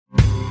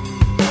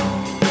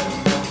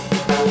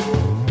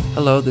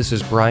Hello, this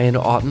is Brian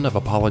Oughton of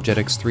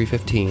Apologetics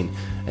 315,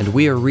 and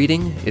we are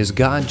reading Is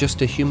God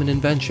Just a Human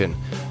Invention?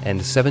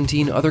 And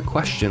 17 Other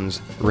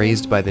Questions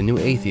Raised by the New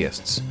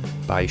Atheists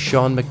by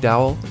Sean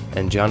McDowell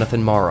and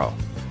Jonathan Morrow.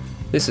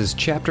 This is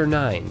Chapter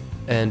 9,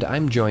 and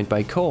I'm joined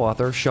by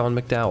co-author Sean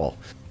McDowell.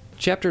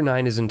 Chapter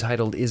 9 is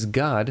entitled, Is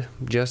God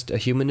Just a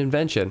Human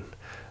Invention?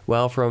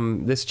 Well,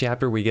 from this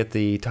chapter we get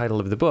the title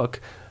of the book,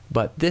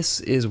 but this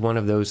is one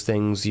of those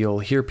things you'll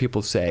hear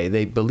people say.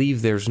 They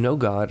believe there's no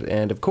God,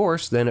 and of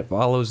course, then it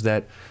follows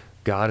that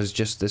God is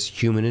just this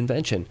human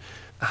invention.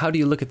 How do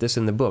you look at this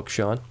in the book,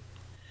 Sean?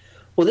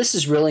 Well, this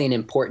is really an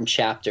important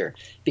chapter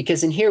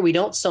because in here we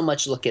don't so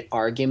much look at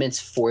arguments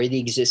for the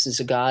existence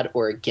of God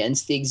or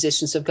against the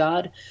existence of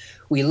God.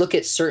 We look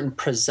at certain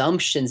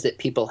presumptions that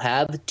people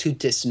have to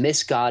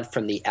dismiss God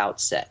from the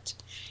outset.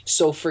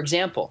 So, for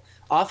example,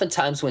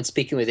 oftentimes when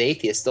speaking with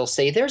atheists, they'll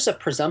say there's a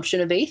presumption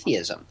of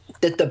atheism,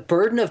 that the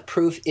burden of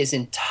proof is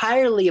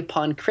entirely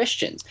upon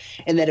Christians,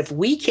 and that if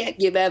we can't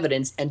give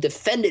evidence and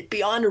defend it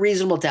beyond a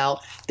reasonable doubt,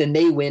 then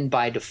they win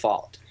by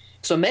default.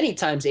 So many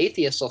times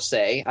atheists will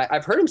say,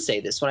 I've heard them say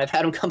this when I've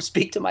had them come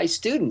speak to my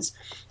students,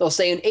 they'll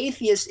say an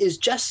atheist is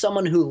just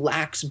someone who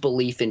lacks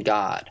belief in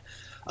God.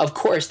 Of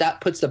course,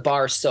 that puts the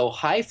bar so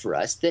high for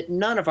us that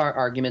none of our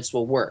arguments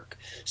will work.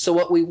 So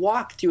what we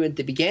walk through at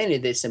the beginning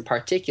of this in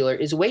particular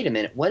is, wait a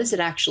minute, what does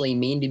it actually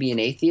mean to be an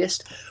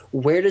atheist?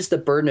 Where does the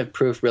burden of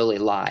proof really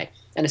lie?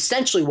 And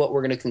essentially what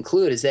we're going to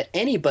conclude is that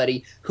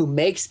anybody who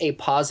makes a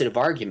positive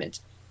argument,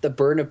 the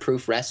burden of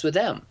proof rests with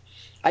them.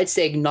 I'd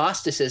say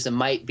agnosticism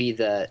might be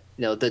the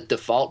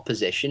default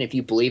position. If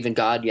you believe in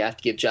God, you have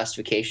to give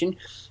justification.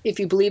 If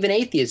you believe in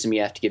atheism,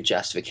 you have to give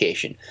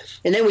justification.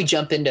 And then we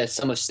jump into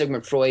some of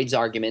Sigmund Freud's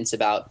arguments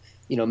about,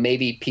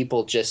 maybe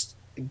people just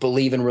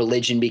believe in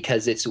religion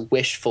because it's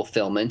wish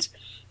fulfillment.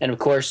 And of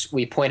course,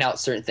 we point out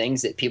certain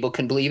things that people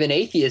can believe in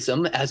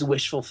atheism as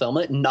wish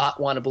fulfillment and not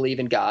want to believe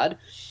in God.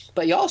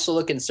 But you also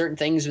look at certain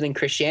things within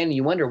Christianity,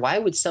 you wonder, why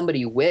would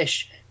somebody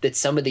wish that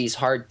some of these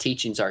hard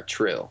teachings are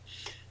true?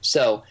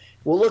 So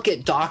we'll look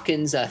at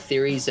Dawkins'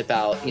 theories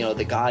about,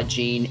 the God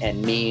gene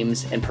and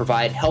memes and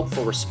provide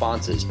helpful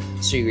responses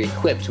so you're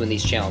equipped when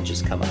these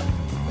challenges come up.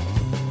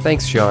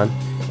 Thanks, Sean,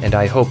 and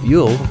I hope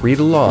you'll read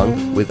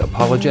along with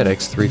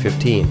Apologetics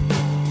 315.